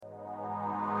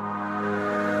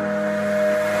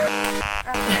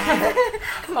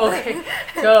Okay.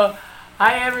 So,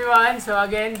 hi everyone. So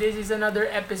again, this is another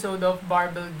episode of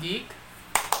Barbell Geek.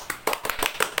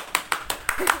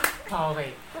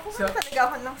 Okay. So, Kukuha talaga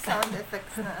ako ng sound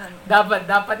effects na ano.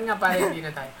 dapat nga para hindi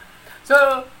na tayo. So,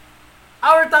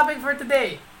 our topic for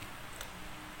today.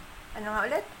 Ano nga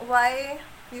ulit? Why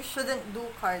you shouldn't do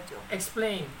cardio.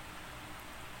 Explain.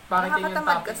 Bakit yun yung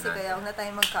Nakakatamad topic kasi natin? kaya huwag na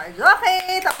tayo mag-cardio. Okay,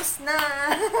 tapos na!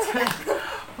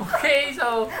 Okay,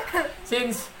 so,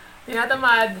 since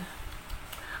tinatamad,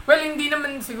 well, hindi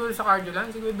naman siguro sa cardio lang.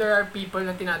 Siguro there are people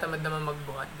na tinatamad naman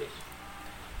magbuhat din.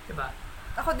 Diba?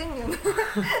 Ako din yun.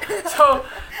 So,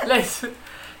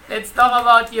 let's talk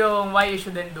about yung why you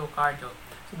shouldn't do cardio.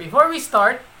 So, before we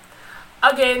start,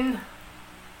 again,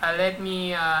 let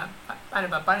me,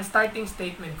 parang starting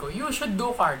statement ko, you should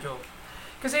do cardio.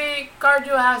 Kasi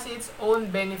cardio has its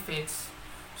own benefits.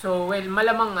 So, well,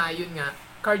 malamang nga, yun nga,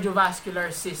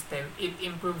 cardiovascular system, it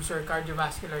improves your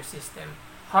cardiovascular system.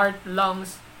 Heart,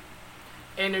 lungs,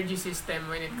 energy system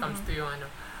when it comes to yung ano.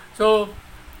 So,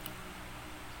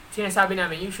 sinasabi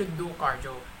namin, you should do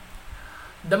cardio.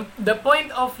 The point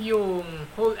of yung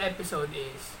whole episode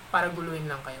is, para guluhin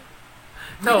lang kayo.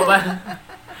 No, but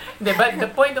the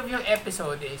point of yung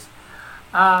episode is,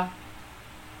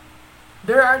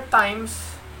 there are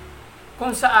times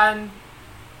kung saan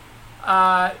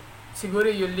siguro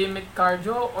you limit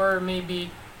cardio or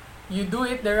maybe you do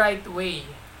it the right way.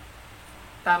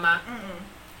 Tama?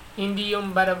 Hindi yung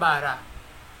bara-bara.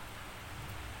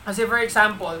 Kasi for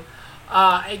example,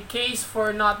 a case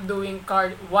for not doing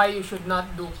cardio, why you should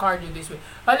not do cardio this way.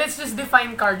 Let's just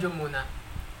define cardio muna.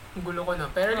 Ang gulo ko,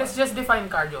 no? Pero let's just define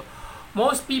cardio.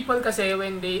 Most people kasi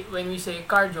when we say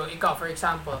cardio, ikaw for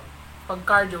example, pag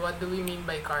cardio, what do we mean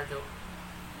by cardio?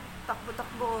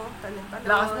 Takbo-takbo, talon-talon.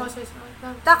 Lakas mo sa isang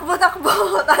lang. Takbo-takbo,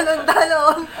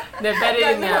 talon-talon. Hindi, pero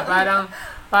yun nga,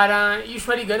 parang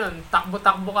usually ganun,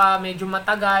 takbo-takbo ka, medyo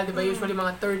matagal, di ba? Usually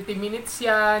mga 30 minutes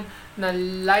yan, na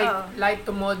light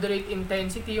to moderate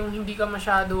intensity, yung hindi ka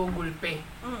masyado gulpe.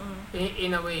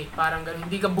 In a way, parang ganun,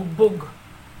 hindi ka bugbog,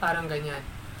 parang ganyan.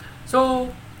 So,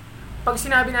 pag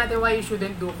sinabi natin why you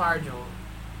shouldn't do cardio,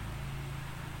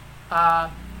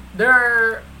 there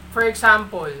are, for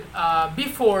example,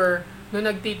 before, nung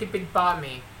nagtitipid pa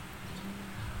kami,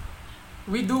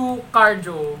 we do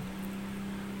cardio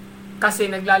kasi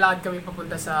naglalakad kami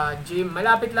papunta sa gym.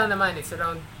 Malapit lang naman, it's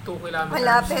around 2 kilometers.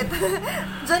 Malapit.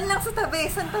 Diyan lang sa tabi,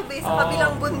 sa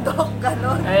kabilang bundok,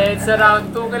 gano'n. It's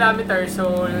around 2 kilometers,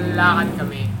 so lakad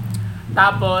kami.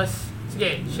 Tapos,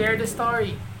 sige, share the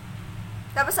story.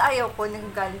 Tapos ayaw ko,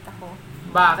 nagagalit ako.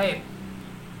 Bakit?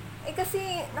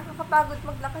 Kasi nakakapagod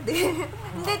maglakad eh.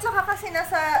 Hindi, tsaka kasi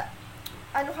nasa,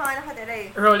 ano ka nga nakatira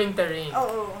eh. Rolling terrain.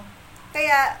 Oo.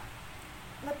 Kaya,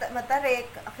 matarik,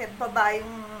 akyat baba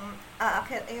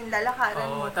yung lalakaran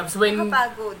mo. Tapos when,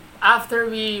 nakapagod.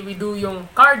 after we do yung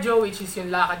cardio, which is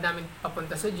yung lakad namin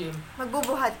papunta sa gym,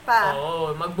 Magbubuhat pa.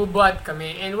 Oo, magbubuhat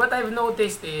kami. And what I've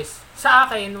noticed is, sa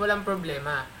akin, walang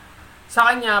problema. Sa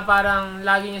kanya, parang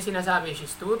lagi niya sinasabi,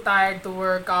 she's too tired to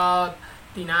work out,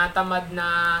 tinatamad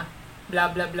na, blah,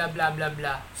 blah, blah, blah, blah,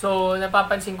 blah. So,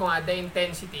 napapansin ko nga, the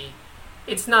intensity,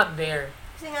 it's not there.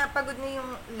 Kasi nga, pagod na yung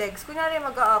legs. Kunyari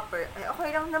mag-upper, ay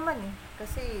okay lang naman eh.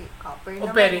 Kasi upper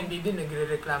naman. Pero hindi din,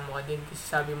 nagre-reklamo ka din. Kasi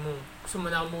sabi mo, gusto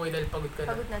mo na umuwi dahil pagod ka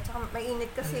na. Pagod na, tsaka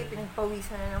mainit kasi,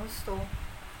 pinagpawisan na ng gusto.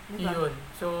 Diba? Yun.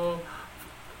 So,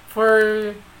 for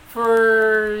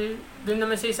dun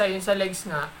naman sa isa, yun sa legs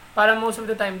nga, para most of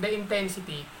the time, the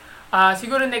intensity,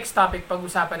 siguro next topic,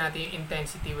 pag-usapan natin yung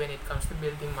intensity when it comes to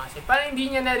building muscle. Para hindi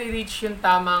niya nare-reach yung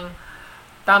tamang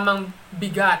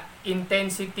bigat,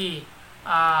 intensity,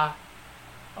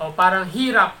 o parang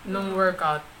hirap ng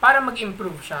workout para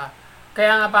mag-improve siya.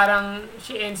 Kaya nga parang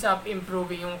she ends up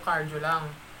improving yung cardio lang.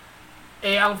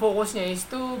 Ang focus niya is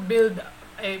to build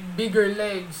bigger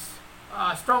legs,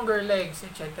 stronger legs,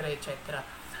 etc. etc.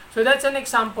 So that's an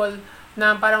example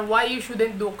na parang why you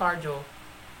shouldn't do cardio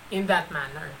in that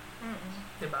manner.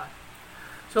 Diba?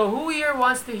 So who here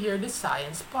wants to hear the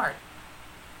science part?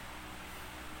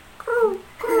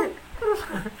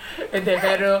 Hindi,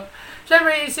 pero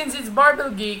syempre, since it's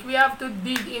Barbell Geek, we have to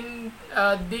dig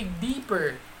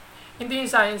deeper into yung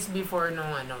science before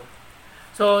nung ano.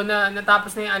 So,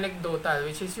 natapos na yung anecdotal,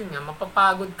 which is yun nga,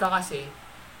 mapapagod ka kasi,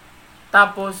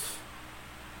 tapos,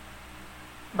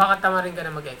 baka tama rin ka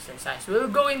na mag-exercise. We'll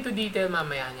go into detail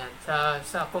mamaya niyan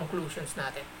sa conclusions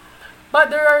natin. But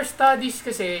there are studies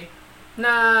kasi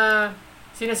na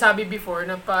sinasabi before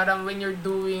na parang when you're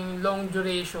doing long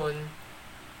duration,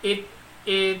 it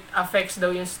affects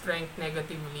daw yung strength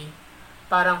negatively.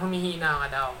 Parang humihina ka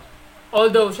daw.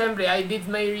 Although, syempre, I did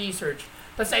my research.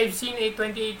 Tapos I've seen a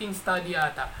 2018 study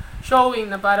ata showing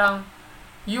na parang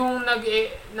yung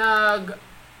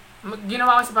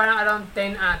ginawa kasi parang around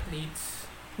 10 athletes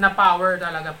na power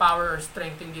or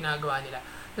strength yung ginagawa nila.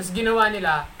 Tapos ginawa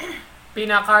nila,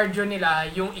 pina-cardio nila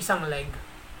yung isang leg.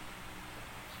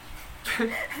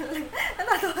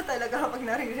 Natatawa talaga kapag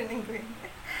naririnig ko yun.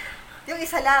 Yung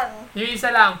isa lang. Yung isa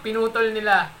lang, pinutol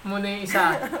nila muna yung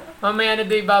isa. Mamaya na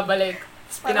do'y babalik.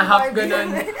 Tapos pinahap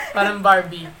ganun, parang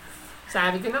Barbie.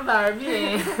 Sabi ko na Barbie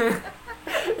eh.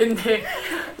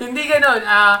 Hindi ganun.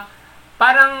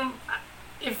 Parang,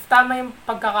 if tama yung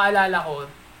pagkakaalala ko,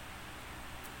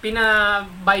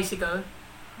 pina-bicycle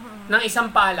ng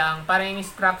isang paa lang, parang yung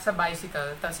strap sa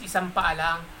bicycle, tapos isang paa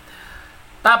lang.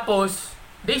 Tapos,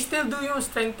 they still do yung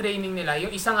strength training nila.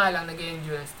 Yung isa nga lang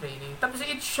nag-endurance training. Tapos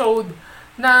it showed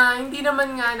na hindi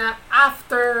naman nga na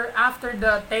after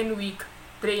the 10-week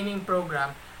training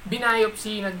program,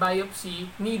 nag-biopsy,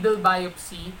 needle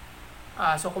biopsy.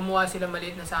 So kumuha sila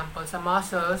maliit na sample sa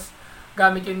muscles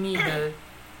gamit yung needle.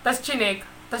 Tapos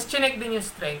chinek din yung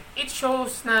strength. It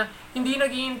shows na hindi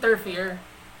nag-i-interfere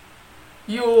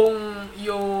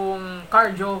yung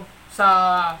cardio sa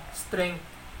strength.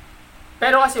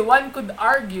 Pero kasi one could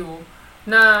argue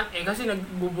na, kasi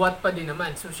nagbubuhat pa din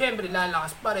naman. So, syempre,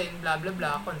 lalakas pa rin, blah, blah,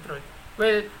 blah, control.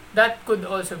 Well, that could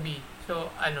also be.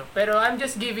 So, pero I'm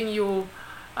just giving you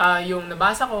yung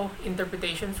nabasa ko,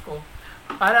 interpretations ko,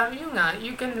 para yun nga,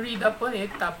 you can read up on it,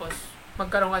 tapos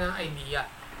magkaroon ka ng idea.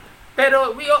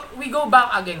 Pero, we go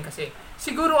back again kasi.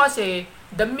 Siguro kasi,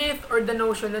 the myth or the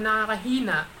notion na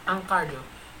nakakahina ang cardio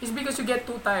is because you get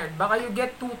too tired. Baka you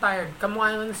get too tired.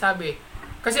 Kamukha yung nasabi.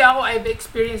 Kasi ako, I've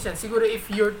experienced yan. Siguro if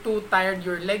you're too tired,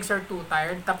 your legs are too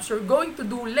tired, tapos you're going to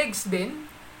do legs din.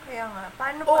 Kaya nga,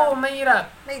 paano pa? Oo,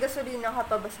 mahirap. May gasolina ka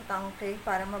pa ba sa tangke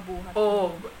para mabuhat?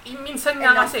 Oo. Minsan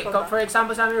nga kasi, for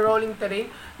example sa aming rolling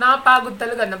terrain,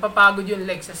 napapagod yung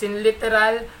legs. As in,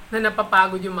 literal na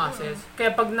napapagod yung muscles.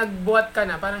 Kaya pag nagbuhat ka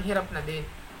na, parang hirap na din.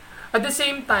 At the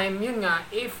same time, yun nga,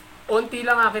 if onti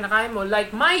lang nga kinakain mo,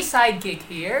 like my sidekick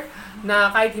here, na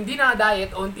kahit hindi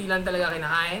na-diet, onti lang talaga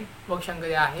kinakain, huwag siyang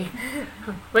gayahin.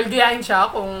 Well, gayahin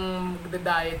siya kung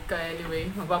magda-diet ka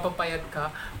anyway, magpapapayat ka.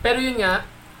 Pero yun nga,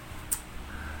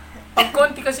 pag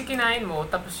konti kasi kinain mo,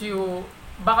 tapos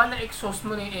baka na-exhaust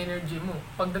mo na yung energy mo.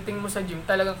 Pagdating mo sa gym,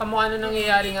 talagang kamukha na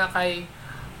nangyayari nga kay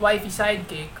wifey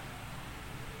sidekick,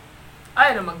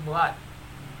 ayaw na magbuhat.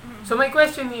 So my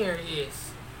question here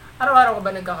is, araw-araw ka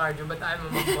ba nagka-cardio? Ba't ayaw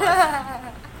mo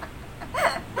magbuhat?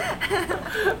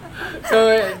 So,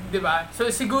 di ba?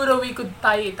 So, siguro we could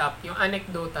tie it up, yung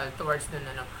anecdotal towards the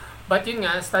But yun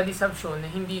nga, studies have shown na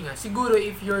hindi nga. Siguro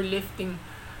if you're lifting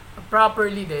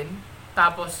properly din,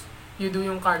 tapos you do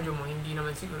yung cardio mo, hindi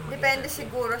naman siguro depende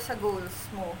siguro sa goals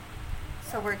mo,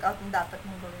 sa workout na dapat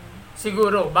mong gawin.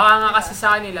 Siguro. Baka nga kasi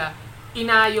sa kanila,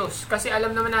 inayos. Kasi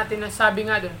alam naman natin na sabi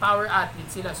nga dun, power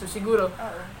athletes sila. So siguro,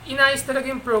 inayos talaga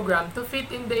yung program to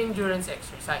fit in the endurance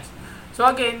exercise. So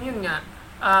again, yun nga.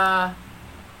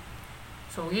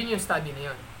 So yun yung study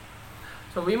na yun.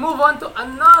 So we move on to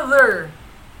another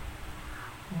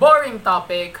boring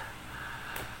topic.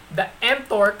 The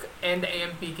mTORC and the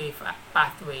AMPK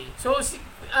pathway. So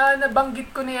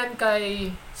nabanggit ko na yan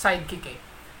kay Sidekick eh.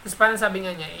 Tapos parang sabi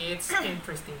nga niya, it's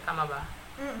interesting. Tama ba?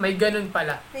 May ganun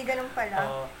pala. May ganun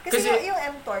pala. Kasi yung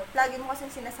mTORC, lagi mo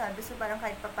kasi sinasabi, so parang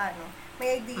kahit papano,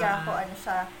 may idea ako ano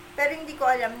siya. Pero hindi ko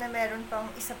alam na meron pang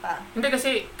isa pa. Hindi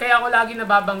kasi, kaya ako lagi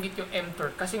nababanggit yung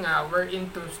mTORC. Kasi nga, we're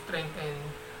into strength and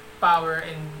power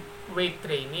and weight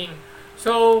training.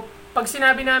 So, pag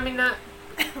sinabi namin na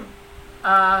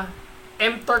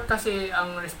mTORC kasi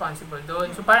ang responsible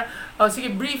doon. So, parang, sige,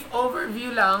 brief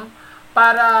overview lang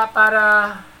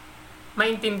para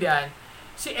maintindihan.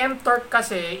 Si mTORC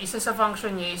kasi, isa sa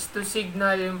function niya is to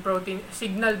signal yung protein,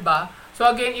 signal ba? So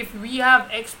again, if we have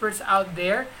experts out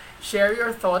there, share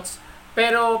your thoughts,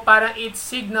 pero parang its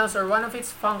signals or one of its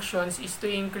functions is to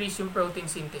increase yung protein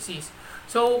synthesis.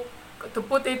 So, to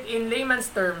put it in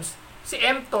layman's terms, si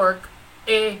mTORC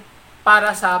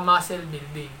para sa muscle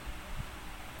building.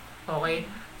 Okay?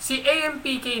 Si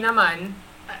AMPK naman,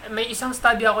 may isang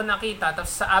study ako nakita,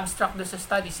 tapos sa abstract do sa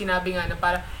study, sinabi nga na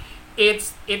para it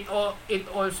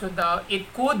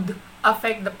could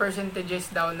affect the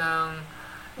percentages daw ng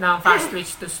fast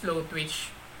twitch to slow twitch.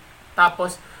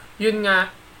 Tapos yun nga,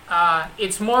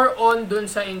 it's more on dun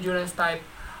sa endurance type.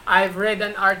 I've read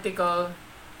an article,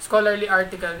 scholarly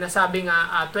article, na sabi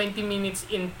nga 20 minutes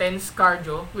intense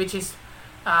cardio, which is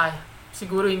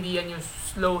siguro hindi yan yung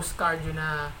slows cardio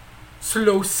na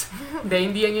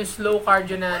hindi yan yung slow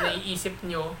cardio na naiisip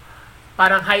nyo.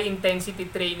 Parang high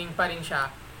intensity training pa rin siya.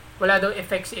 wala daw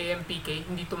effects si AMPK,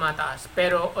 hindi tumataas.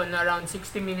 Pero on around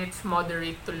 60 minutes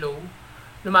moderate to low,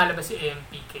 lumalabas si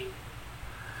AMPK.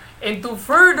 And to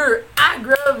further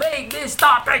aggravate this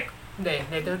topic,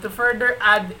 to further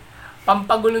add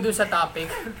pampagulo doon sa topic.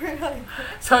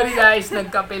 Sorry guys,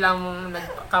 nagkape lang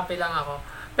ako.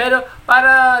 Pero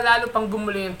para lalo pang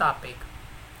gumulo yung topic.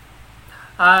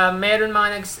 Meron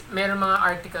mga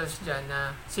articles diyan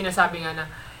na sinasabi nga na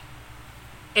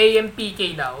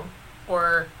AMPK daw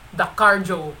or the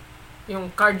cardio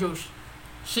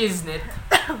shiznit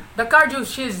the cardio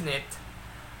shiznit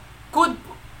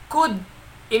could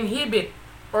inhibit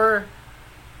or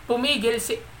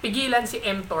pigilan si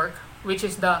mTORC, which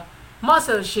is the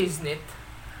muscle shiznit,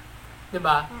 'di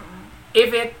ba?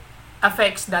 If it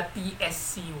affects the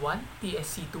TSC1,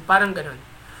 TSC2, parang ganun.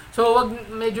 So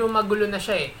medyo magulo na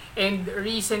siya eh. And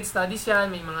recent studies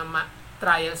yan, may mga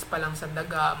trials pa lang sa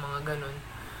daga, mga ganun.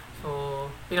 So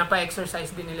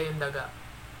pinapa-exercise din nila yung daga.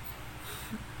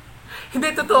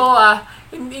 Hindi totoo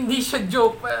hindi siya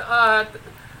joke.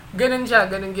 Ganun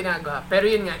ginagawa. Pero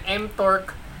yun nga,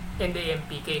 mTORC and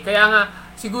AMPK. Kaya nga,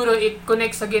 siguro it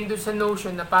connects again doon sa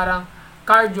notion na parang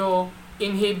cardio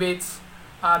inhibits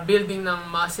building ng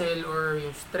muscle or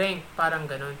yung strength, parang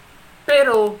ganun.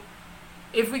 Pero,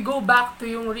 if we go back to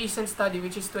yung recent study,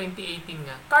 which is 2018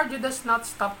 nga, cardio does not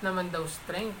stop naman daw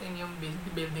strength and yung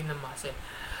building ng muscle.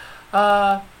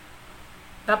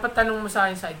 Dapat tanong mo sa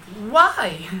akin, sidekick,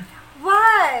 why?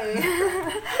 Why?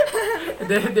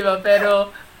 Diba?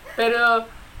 Pero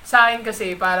sa akin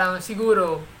kasi parang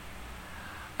siguro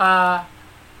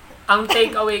ang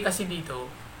takeaway kasi dito,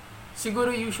 siguro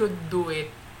you should do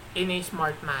it in a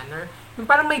smart manner. Yung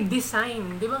parang may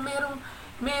design, 'di ba?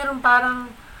 Merong parang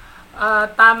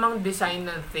tamang design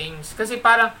ng things. Kasi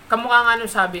parang kamukha nga nung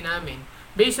sabi namin,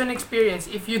 based on experience,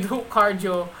 if you do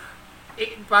cardio,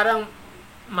 parang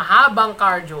mahabang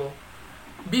cardio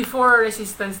before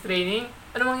resistance training,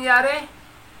 ano mangyayari?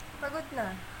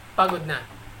 Pagod na.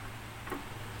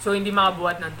 So, hindi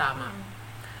makabuhat ng tama.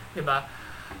 'Di ba?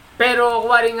 Pero,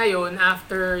 kuwari ngayon,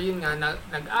 after yun nga,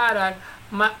 nag-aral,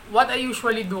 what I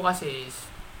usually do kasi is,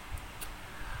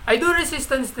 I do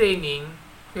resistance training,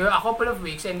 a couple of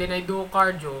weeks, and then I do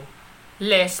cardio,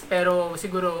 less, pero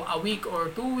siguro a week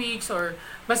or 2 weeks, or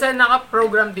basta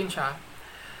naka-program din siya.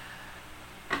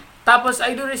 Tapos,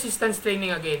 I do resistance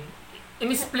training again.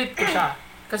 In-split ko siya.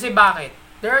 Kasi bakit?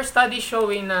 There are studies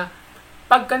showing na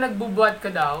pagka nagbubuhat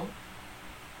ka daw,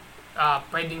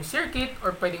 pwedeng circuit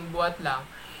or pwedeng buhat lang,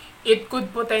 it could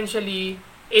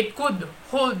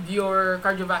hold your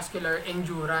cardiovascular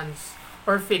endurance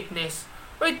or fitness.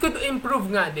 Or it could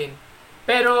improve nga din.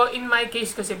 Pero in my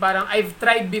case kasi parang I've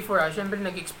tried before. Siyempre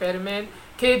nag-experiment.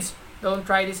 Kids, don't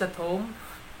try this at home.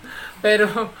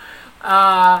 Pero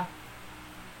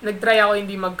nag-try ako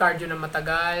hindi mag-cardio na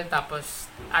matagal. Tapos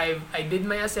I did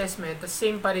my assessment. Tapos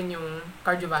same pa rin yung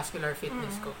cardiovascular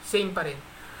fitness ko. Same pa rin.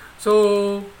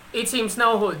 So, it seems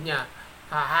na-hold niya.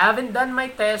 I haven't done my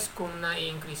test kung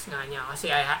na-increase nga niya. Kasi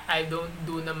I don't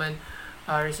do naman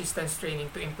resistance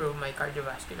training to improve my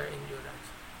cardiovascular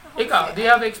endurance. Ikaw, do you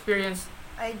have experience?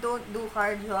 I don't do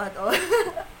cardio at all.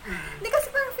 Hindi kasi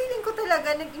parang feeling ko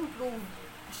talaga nag-improve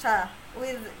siya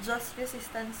with just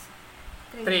resistance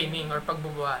training or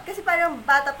pagbubuhat. Kasi parang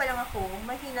bata pa lang ako,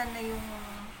 mahina na yung...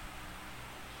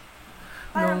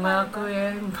 Nung ako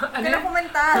yan... Huwag ka na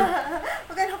kumanta.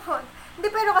 Hindi,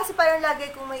 pero kasi parang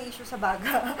lagi kong may issue sa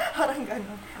baga. Parang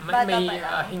gano'n. May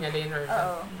hingalin or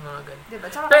mga gano'n. Diba?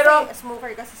 Tsaka pero, kasi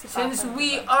smoker kasi si Papa. Since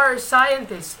we are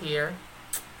scientists here,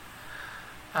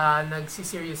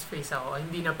 nagsi-serious face ako.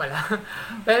 Hindi na pala.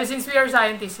 Pero since we are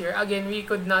scientists here, again, we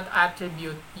could not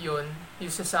attribute yun,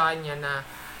 yung sa kanya na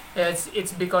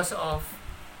it's because of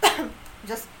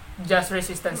just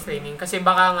resistance training. Kasi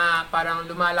baka nga parang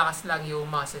lumalakas lang yung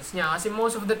muscles niya. Kasi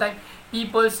most of the time,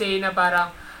 people say na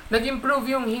parang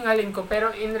nag-improve yung hingalin ko,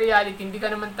 pero in reality, hindi ka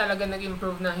naman talaga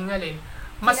nag-improve ng hingalin.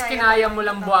 Mas kinaya mo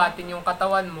lang buhatin yung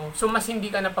katawan mo, so mas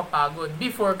hindi ka napapagod.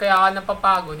 Before, kaya ka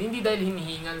napapagod, hindi dahil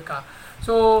hinihingal ka.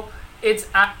 So, it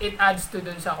adds to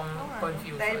dun sa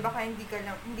confusion. Dahil baka hindi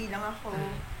lang ako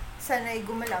sanay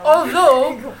gumalaw.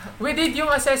 Although, we did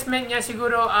yung assessment niya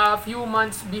siguro a few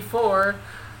months before,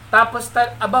 tapos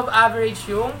above average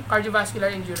yung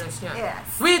cardiovascular endurance niya. Yes.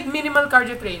 With minimal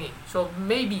cardio training. So,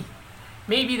 maybe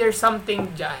there's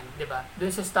something dyan, di ba? Doon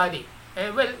sa study.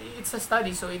 Well, it's a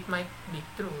study, so it might be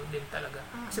true din talaga.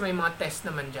 Kasi may mga test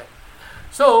naman dyan.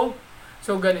 So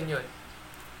ganun yun.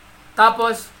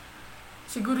 Tapos,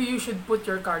 siguro you should do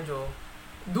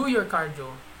your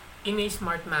cardio in a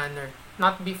smart manner.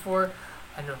 Not before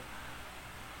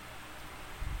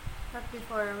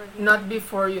Not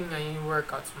before yun nga, yung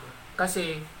workouts mo.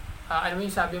 Kasi, ano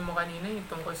yung sabi mo kanina, yung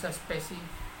tungkol sa specific,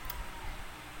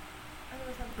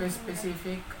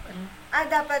 ano?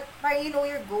 Dapat, parang you know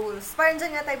your goals. Parang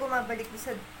dyan nga tayo bumabalik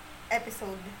sa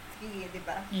episode 3, di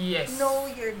ba? Yes. Know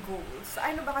your goals.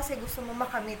 Ano ba kasi gusto mo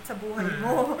makamit sa buhay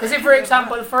mo? Kasi for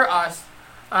example, for us,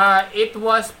 it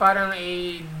was parang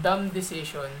a dumb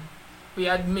decision. We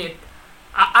admit,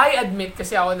 I admit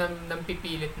kasi ako nang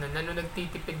pipilit na nung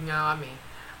nagtitipid nga kami.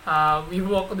 We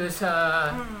walk doon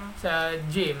sa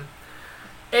gym.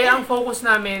 Ang focus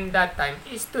namin that time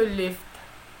is to lift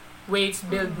weights,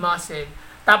 build muscle.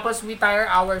 Tapos we tire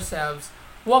ourselves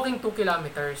walking 2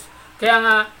 kilometers. Kaya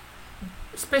nga,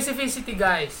 specificity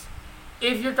guys.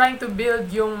 If you're trying to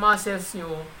build yung muscles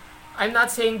nyo, I'm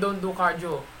not saying don't do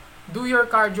cardio. Do your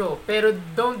cardio. Pero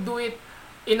don't do it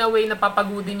in a way na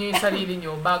papagodin nyo yung sarili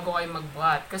nyo bago kayo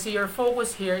magbuhat. Kasi your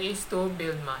focus here is to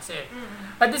build muscle.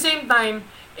 At the same time,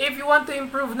 if you want to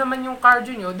improve naman yung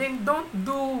cardio nyo, then don't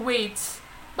do weights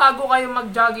bago kayo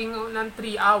mag-jogging ng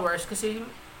 3 hours kasi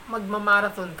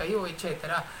magmamarathon kayo,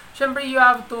 etc. Siyempre, you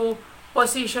have to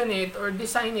position it or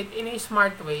design it in a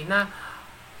smart way na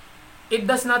it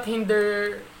does not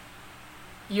hinder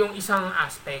yung isang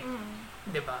aspect.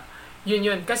 Diba?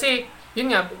 Yun. Kasi,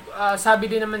 yun nga, sabi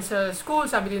din naman sa school,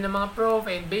 sabi din ng mga prof,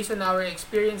 and based on our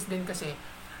experience din kasi,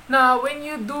 na when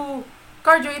you do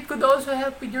cardio, it could also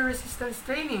help with your resistance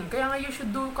training. Kaya nga, you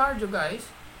should do cardio, guys.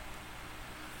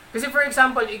 Kasi for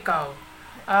example, ikaw,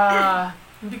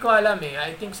 hindi ko alam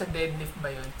I think sa deadlift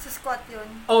ba yun? Sa squat yun.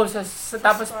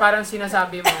 Tapos squat. Parang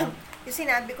sinasabi mo. Yung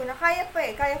sinabi ko na, kaya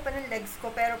pa ng legs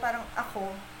ko, pero parang ako,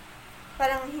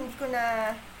 parang hindi ko na,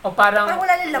 parang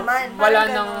wala nang laman.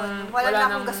 Wala na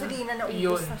akong gasolina na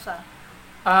ubos na siya.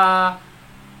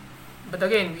 But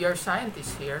again, we are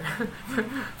scientists here.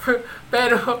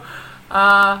 Pero,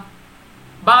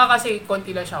 baka kasi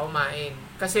konti lang siya kumain.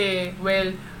 Kasi,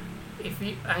 well,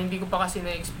 hindi ko pa kasi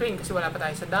na-explain kasi wala pa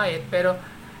tayo sa diet, pero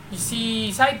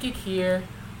si Sidekick here,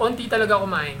 onti talaga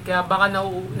kumain. Kaya baka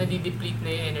nadideplete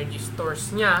na yung energy stores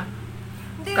niya.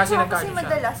 Hindi, kasi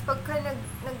madalas, pagka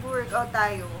nag-workout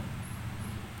tayo,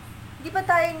 hindi pa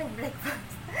tayo nag-breakfast.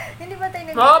 Hindi pa tayo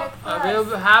nag-breakfast.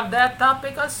 We'll have that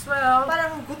topic as well.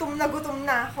 Parang gutom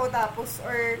na ako tapos,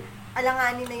 or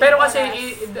alanganin na yung pero kasi,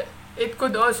 it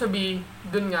could also be,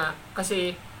 dun nga,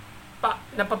 kasi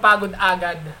napapagod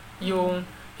agad. Yung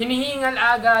hinihingal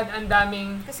agad, ang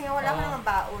daming... Kasi nga wala ka namang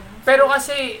baon. Pero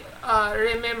kasi,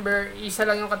 remember, isa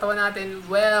lang yung katawan natin,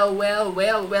 well,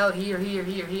 here.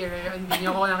 Hindi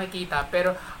nyo ako nakikita.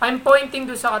 Pero, I'm pointing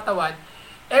doon sa katawan.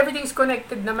 Everything's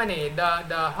connected naman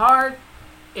The heart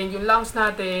and yung lungs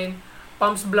natin,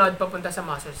 pumps blood papunta sa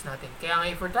muscles natin. Kaya nga,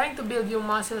 if we're trying to build yung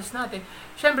muscles natin,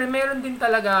 syempre, meron din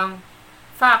talagang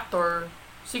factor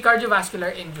si cardiovascular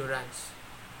endurance.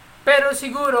 Pero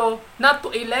siguro, not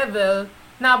to a level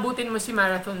na abutin mo si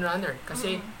marathon runner.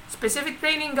 Kasi, specific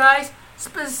training, guys.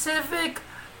 Specific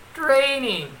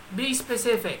training. Be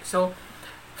specific. So,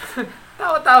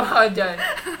 tawa-tawa ka dyan.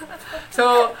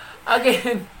 So,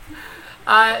 again,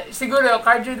 siguro,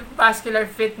 cardiovascular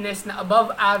fitness na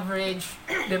above average,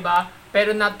 diba? Pero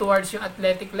not towards yung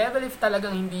athletic level if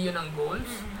talagang hindi yun ang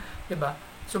goals. Diba?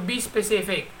 So, be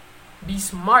specific. Be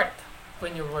smart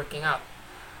when you're working out.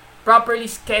 Properly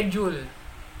schedule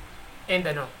and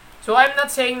So I'm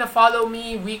not saying na follow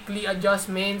me weekly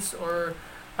adjustments or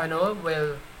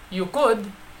well, you could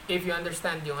if you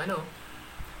understand yung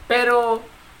Pero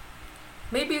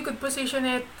maybe you could position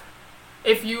it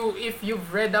if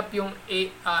you've read up yung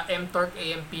mTORC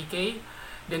AMPK,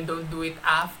 then don't do it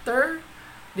after,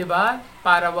 'di ba?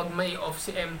 Para wag mai-off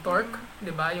si mTORC,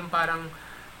 'di ba? Yung parang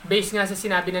based nga sa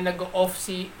sinabi na nag-off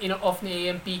off ni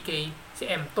AMPK si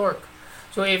mTORC.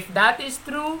 So, if that is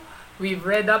true, we've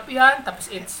read up yan, tapos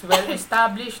it's well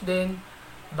established, then,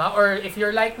 or if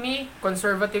you're like me,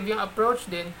 conservative yung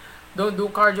approach, then, don't do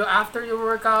cardio after your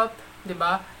workout,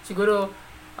 diba? Siguro,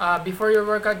 before your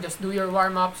workout, just do your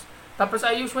warm-ups. Tapos,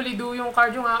 I usually do yung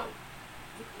cardio nga,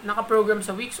 naka-program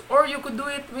sa weeks, or you could do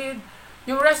it with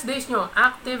yung rest days nyo,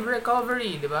 active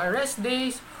recovery, diba? Rest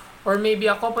days, or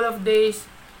maybe a couple of days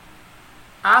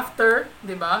after,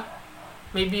 diba?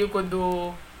 Maybe you could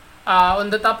do on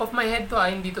the top of my head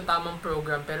hindi to tamang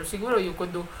program. Pero siguro, you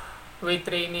could do weight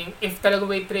training. If talaga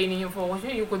weight training yung focus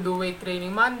nyo, you could do weight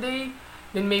training Monday.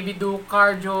 Then maybe do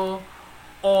cardio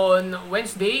on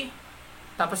Wednesday.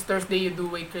 Tapos Thursday, you do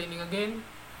weight training again.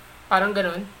 Parang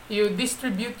ganun. You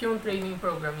distribute yung training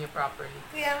program niya properly.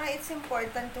 Kaya nga, it's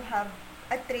important to have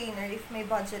a trainer. If may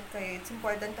budget kayo, it's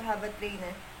important to have a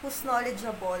trainer who's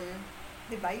knowledgeable.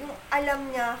 Diba? Yung alam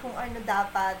niya kung ano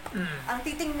dapat, ang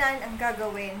titingnan, ang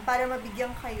gagawin, para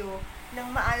mabigyan kayo ng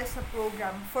maayos na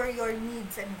program for your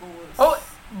needs and goals.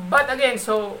 But again,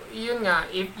 so, yun nga,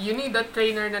 if you need a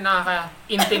trainer na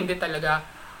nakaka-intindi talaga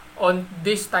on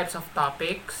these types of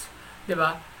topics, di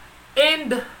ba?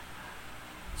 And,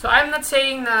 so I'm not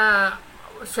saying na,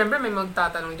 syempre may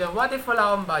magtatanong dyan, what if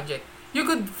wala akong budget? You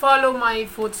could follow my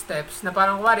footsteps na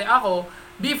parang kuwari ako,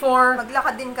 before,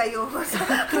 Maglakad din kayo.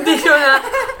 hindi yun na,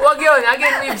 wag yun.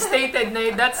 Again, we've stated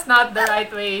na that's not the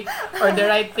right way or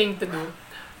the right thing to do.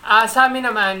 Sa amin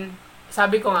naman,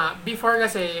 sabi ko nga, before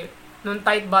kasi, nung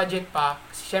tight budget pa,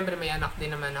 kasi syempre may anak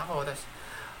din naman ako, tapos,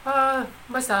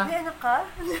 basta, May anak ka?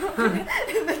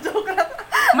 Joke lang.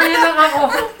 may anak ako.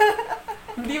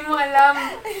 Hindi mo alam.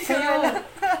 Sa'yo.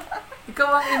 Ikaw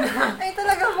ang ina. Ay,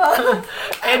 talaga ba?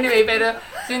 Anyway, pero,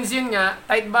 since yun nga,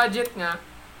 tight budget nga,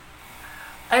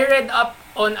 I read up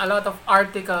on a lot of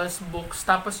articles, books,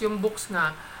 tapos yung books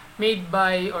nga, made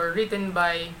by or written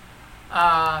by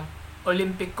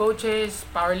Olympic coaches,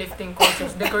 powerlifting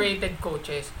coaches, decorated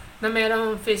coaches, na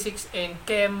merong physics and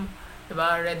chem,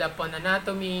 diba? Read up on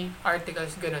anatomy,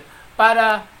 articles, ganun.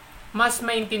 Para mas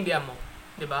maintindihan mo,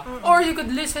 diba? Or you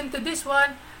could listen to this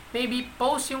one, maybe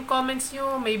post yung comments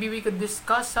nyo, maybe we could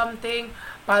discuss something,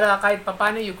 para kahit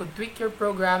papano you could tweak your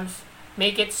programs,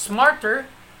 make it smarter,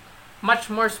 much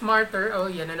more smarter. Oh,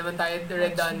 yan na naman tayo,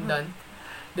 redundant.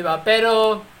 Diba?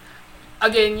 Pero,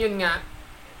 again, yun nga,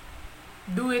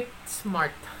 do it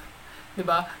smart.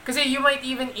 Diba? Kasi you might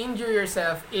even injure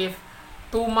yourself if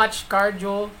too much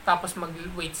cardio, tapos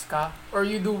mag-weights ka. Or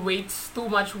you do weights, too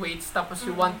much weights, tapos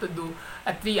you want to do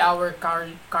a 3-hour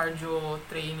cardio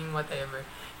training, whatever.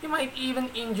 You might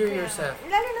even injure yourself.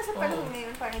 Lalo na sa panahon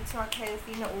ngayon, parang it's not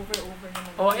healthy na over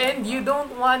naman. Oh, and you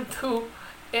don't want to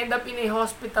end up in a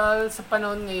hospital. Sa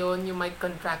panahon ngayon, you might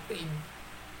contract a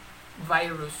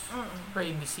virus or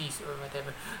a disease or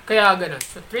whatever. Kaya ganun.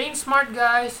 So, train smart,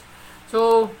 guys.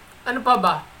 So, ano pa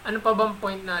ba? Ano pa bang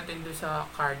point natin do sa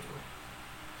cardio?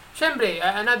 Siyempre,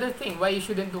 another thing, why you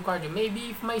shouldn't do cardio. Maybe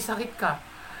if may sakit ka.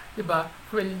 Diba?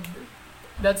 Well,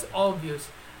 that's obvious.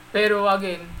 Pero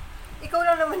again, ikaw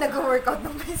lang naman nag-workout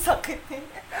nung may sakit eh.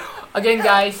 Again,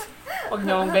 guys, huwag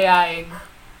niyo akong gayahin.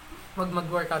 Huwag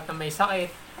mag-workout na may sakit.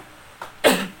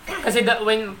 Kasi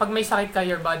pag may sakit ka,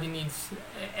 your body needs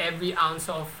every ounce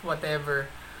of whatever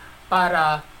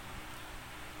para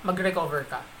mag-recover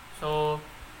ka. So,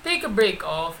 take a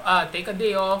take a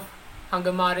day off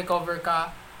hanggang ma-recover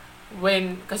ka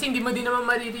kasi hindi mo din naman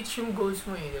ma-reach yung goals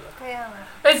mo eh, di ba? Kaya nga.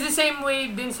 It's the same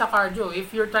way din sa cardio.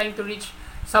 If you're trying to reach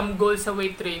some goals sa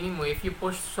weight training mo, if you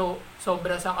push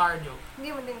sobra sa cardio,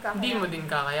 hindi mo din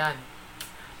kakayan.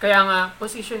 Kaya nga,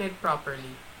 position it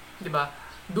properly. Diba?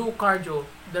 Do cardio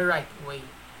the right way.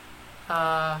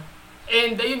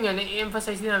 And ayun nga,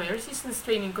 na-emphasize din namin, resistance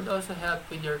training could also help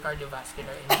with your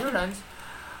cardiovascular endurance.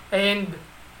 And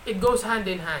it goes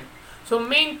hand in hand. So,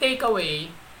 main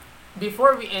takeaway,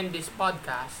 before we end this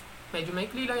podcast, medyo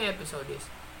maikli lang yung episode is,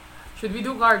 should we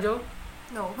do cardio?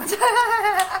 No.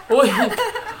 Uy!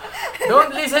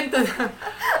 Don't listen to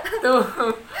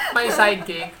my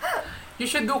sidekick. You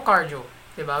should do cardio.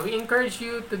 Diba? We encourage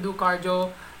you to do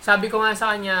cardio. Sabi ko nga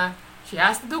sa kanya, she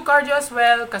has to do cardio as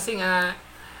well kasi nga,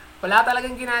 wala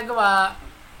talagang ginagawa.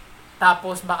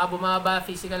 Tapos baka bumaba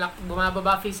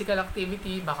physical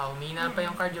activity, baka humina pa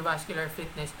yung cardiovascular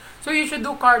fitness. So you should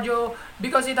do cardio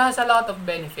because it has a lot of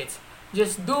benefits.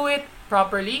 Just do it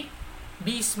properly.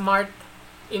 Be smart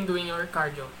in doing your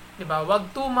cardio. Diba?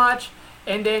 Wag too much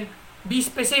and then be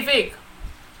specific.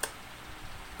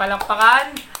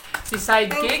 Palakpakan si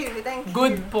sidekick. Thank you.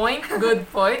 Good point,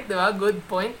 diba? Good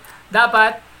point.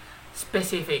 Dapat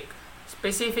specific.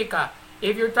 Specific ka.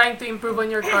 If you're trying to improve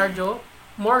on your cardio,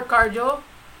 more cardio,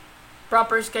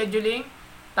 proper scheduling,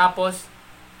 tapos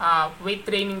weight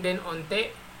training din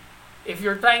onte. If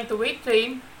you're trying to weight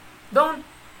train, don't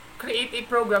create a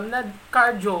program na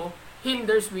cardio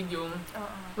hinders with yung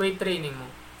weight training mo.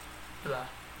 Diba?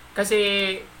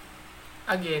 Kasi,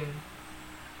 again,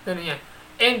 ganun yan.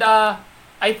 And,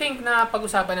 I think na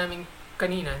pag-usapan namin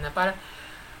kanina na parang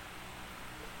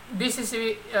this is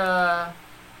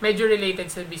medyo related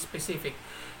sa be specific.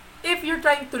 If you're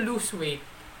trying to lose weight,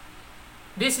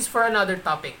 this is for another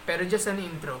topic, pero just an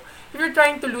intro. If you're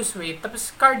trying to lose weight, tapos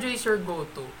cardio is your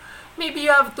go-to, maybe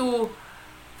you have to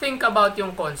think about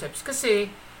yung concepts.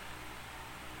 Kasi,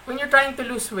 when you're trying to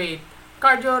lose weight,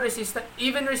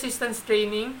 even resistance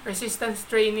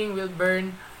training will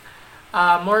burn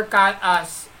more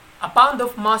as a pound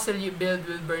of muscle you build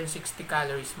will burn 60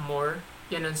 calories more.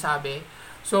 Yan ang sabi.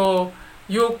 So,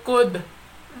 you could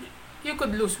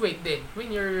lose weight din when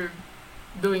you're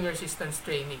doing resistance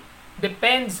training.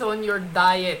 Depends on your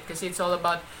diet kasi it's all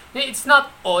about, it's not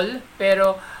all,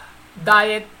 pero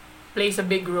diet plays a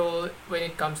big role when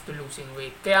it comes to losing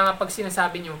weight. Kaya nga pag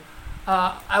sinasabi nyo,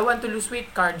 I want to lose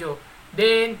weight, cardio,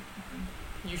 then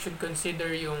you should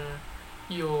consider yung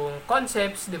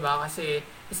concepts, di ba? Kasi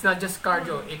it's not just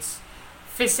cardio, it's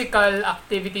physical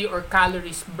activity or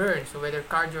calories burn. So whether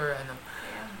cardio or ano.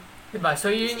 Yeah. Di ba?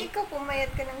 So yun... Kasi ikaw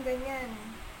pumayat ka ng ganyan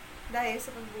dahil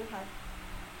sa pagbuhat.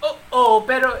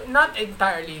 Pero not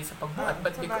entirely sa pagbuhat,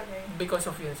 but because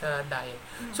of yun sa diet.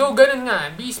 Mm-hmm. So, ganun nga,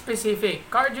 be specific.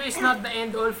 Cardio is not the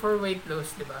end all for weight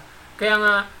loss, di ba? Kaya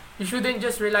nga, you shouldn't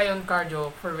just rely on cardio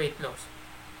for weight loss.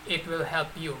 It will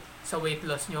help you sa weight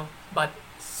loss nyo, but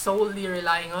solely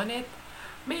relying on it,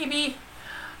 maybe,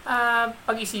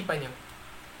 pag-isipan nyo.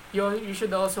 You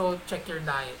should also check your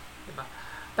diet, di ba?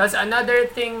 That's another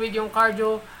thing with yung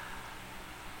cardio,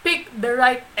 pick the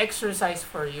right exercise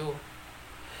for you.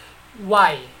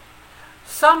 Why?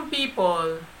 Some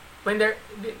people, when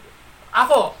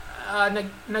ako,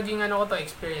 naging ano ko to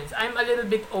experience. I'm a little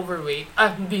bit overweight.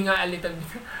 Hindi nga a little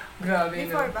bit. Grabe.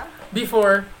 Before ba?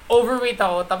 Before, overweight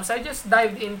ako. Tapos I just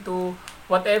dived into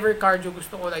whatever cardio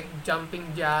gusto ko, like jumping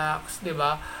jacks, di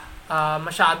ba?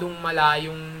 Masyadong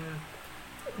malayong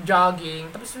jogging.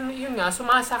 Tapos yun nga,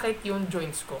 sumasakit yung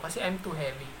joints ko kasi I'm too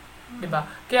heavy. Di ba?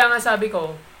 Kaya nga sabi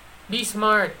ko, be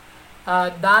smart.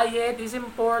 Diet is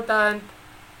important.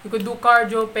 You could do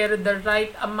cardio pero the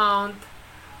right amount,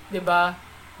 'di ba?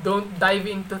 Don't dive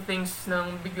into things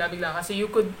ng bigla-bigla kasi you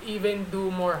could even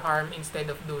do more harm instead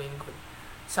of doing good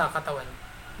sa katawan,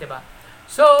 'di ba?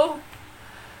 So,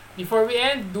 before we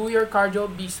end, do your cardio,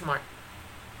 be smart.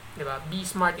 'Di ba? Be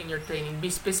smart in your training.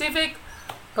 Be specific.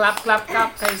 Clap clap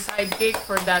clap kay Sidekick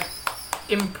for that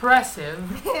impressive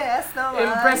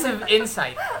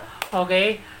insight.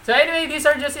 Okay? So anyway, these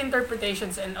are just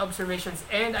interpretations and observations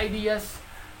and ideas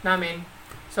namin.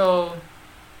 So,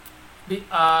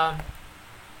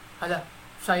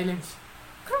 silence.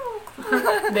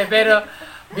 Hindi, pero,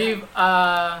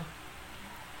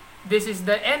 this is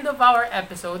the end of our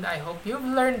episode. I hope you've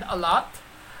learned a lot.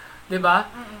 Diba?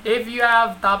 If you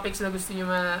have topics na gusto nyo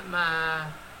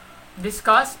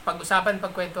discuss, pag-usapan,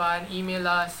 pagkwentuhan, email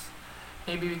us.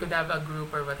 Maybe we could have a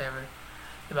group or whatever.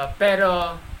 Diba?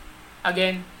 Pero,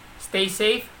 again, stay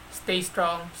safe, stay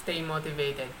strong, stay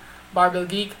motivated. Barbell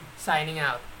Geek, signing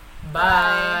out.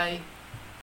 Bye!